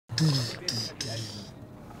We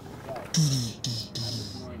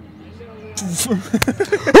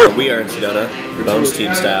are in Sedona, Bones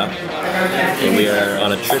team style, and we are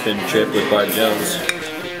on a trippin' trip with Bart Jones.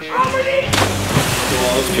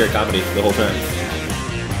 Well, it's pure comedy the whole time.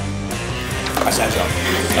 I sat John.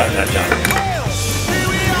 Not John.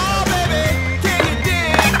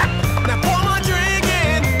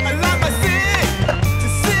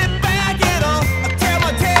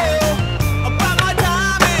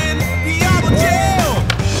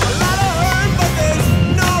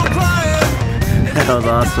 That was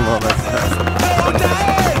awesome all that stuff.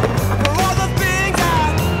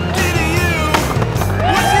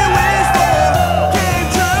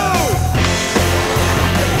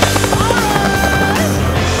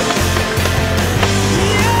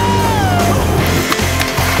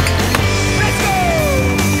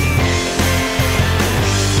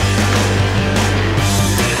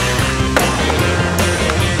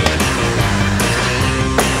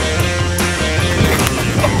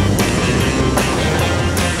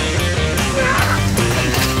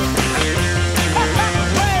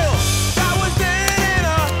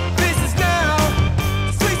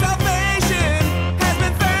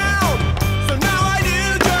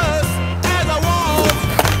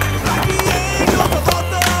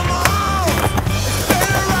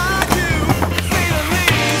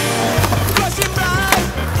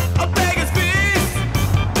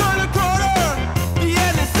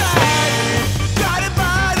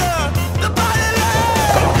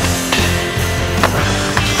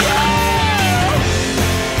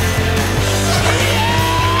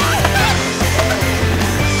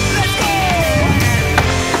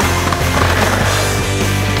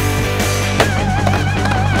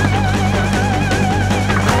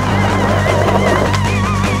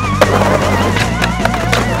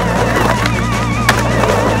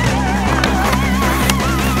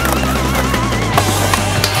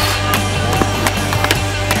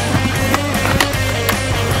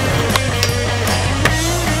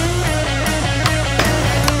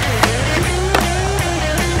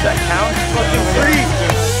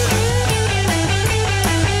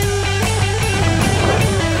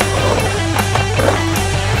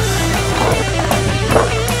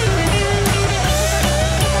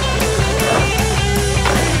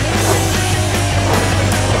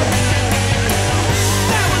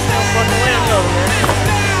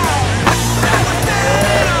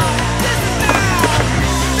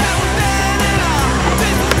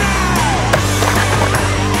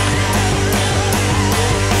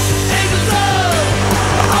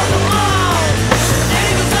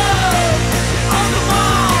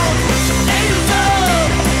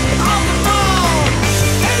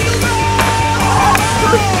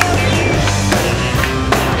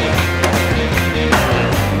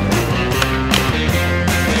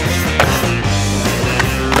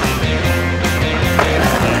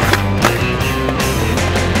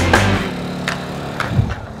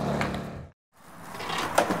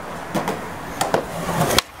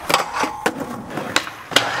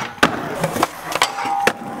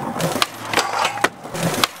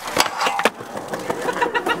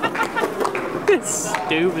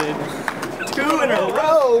 Stupid. 2 in a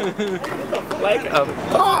row! Like a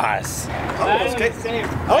boss! I want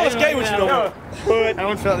to skate with you though. That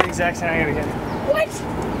one felt the exact same. I gotta get it. What?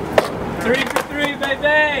 3 for 3,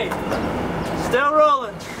 baby! Still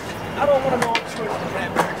rolling. I don't want to know which one is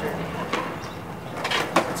that Berger.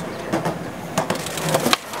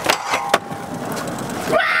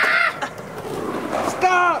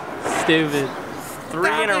 Stop! Stupid.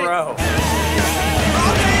 3 in a row.